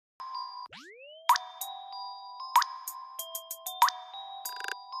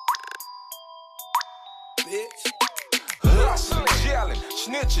Hustling, yelling,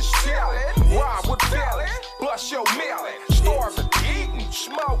 snitches telling, ride with fellas, bust your melon, starving, eating,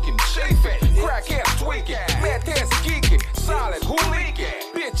 smoking, chafing, crackheads tweaking, meth heads geeking, solid hooligan,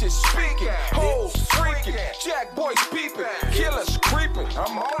 bitches speaking, hoes freaking, jack boys peeping, killers creeping.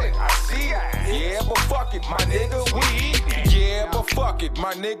 I'm on it, I see it. Yeah, but fuck it, my nigga, we eatin'. Yeah, but fuck it,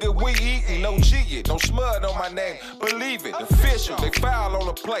 my nigga, we eatin'. No G it, no smud on my name, believe it, official. They foul on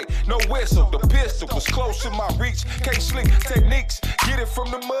the plate, no whistle. The pistol was close in my reach. Can't sleep, techniques, get it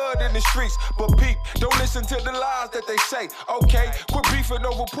from the mud in the streets. But peep, don't listen to the lies that they say. Okay, quit beefing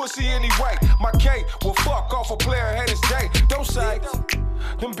over pussy anyway. My K will fuck off a player had his day. Don't say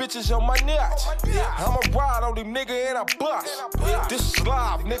them bitches on my nuts. I'ma ride on them nigga and I bust. This is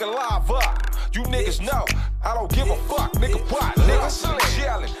live, nigga, live up. You niggas know I don't give a fuck, nigga. What? Niggas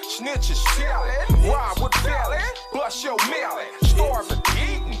yelling, snitches selling, ride with fellas, bust your melon, starving,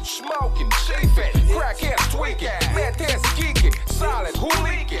 eating, smoking, chafing, crackheads tweaking, meth heads geeking, solid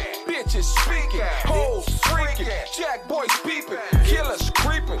hooligan, bitches speaking, hoes freaking, jack boys peeping, killers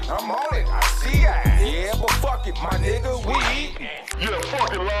creeping. I'm on it, I see it. Yeah, but fuck it, my nigga, we eatin'. Yeah,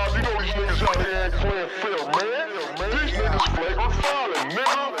 fuck it, Lord. You know these niggas out here ain't playing fair, man. These niggas flagrant filing,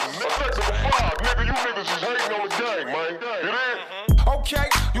 nigga. Effective 5, nigga. You niggas is hating on the gang, man. You dig? Okay,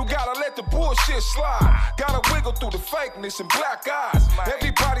 you gotta let the bullshit slide. Gotta wiggle through the fakeness and black eyes.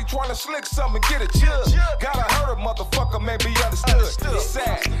 Everybody trying to slick something and get a judge. Gotta hurt a motherfucker, man, be understood.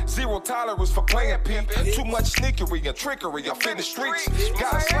 Sad, zero tolerance for playing peep. Too much sneakery and trickery up in the streets.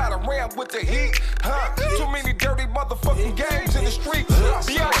 Gotta slide around with the heat, huh? Too many dirty motherfucking games in the streets.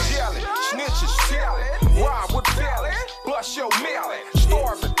 Be out yelling, snitches telling, ride with fellas, bust your melon,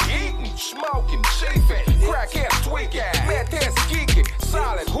 starving, eating, smoking, chafing, crackheads tweaking, meth heads geeking,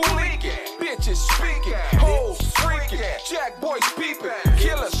 solid hooligan, bitches speaking, hoes freaking, jack boys peeping,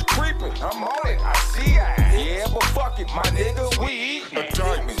 killers creeping. I'm on it, I see it. Yeah, but fuck it, my nigga, we eatin'.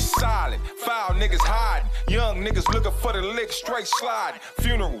 Diamonds silent, foul niggas hiding, young niggas looking for the lick, straight sliding.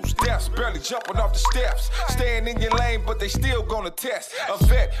 Funerals, deaths, barely jumping off the steps. Staying in your lane, but they still gonna test. A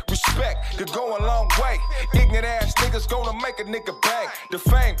vet, respect, could go a long way. Ignorant ass niggas gonna make a nigga bang. The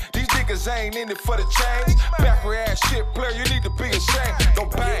fame, these niggas ain't in it for the change. Backward ass shit, player, you need to be ashamed.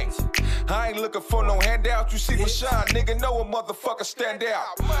 Don't bang. I ain't looking for no handout. You see me shine, nigga, know a motherfucker stand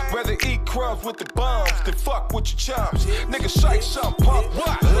out. Rather eat crumbs with the bums than fuck with your chums. Nigga, shake some punk,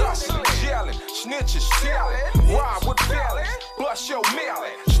 what? Hustling, yelling, snitches telling, ride with fellas, bust your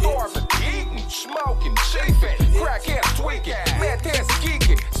melon, starving, eating, smoking, chafing, crackheads tweaking, meth heads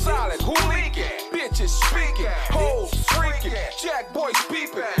geeking, solid hooligan, bitches speaking, hoes freaking, jack boys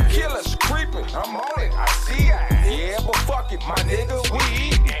peeping, killers creeping. I'm on it, I see it. Yeah, but fuck it, my nigga, we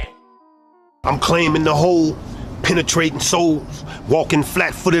eatin'. I'm claiming the whole, penetrating souls, walking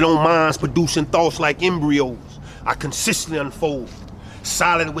flat-footed on minds, producing thoughts like embryos. I consistently unfold,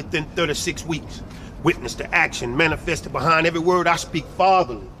 silent within 36 weeks. Witness the action manifested behind every word I speak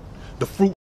fatherly. The fruit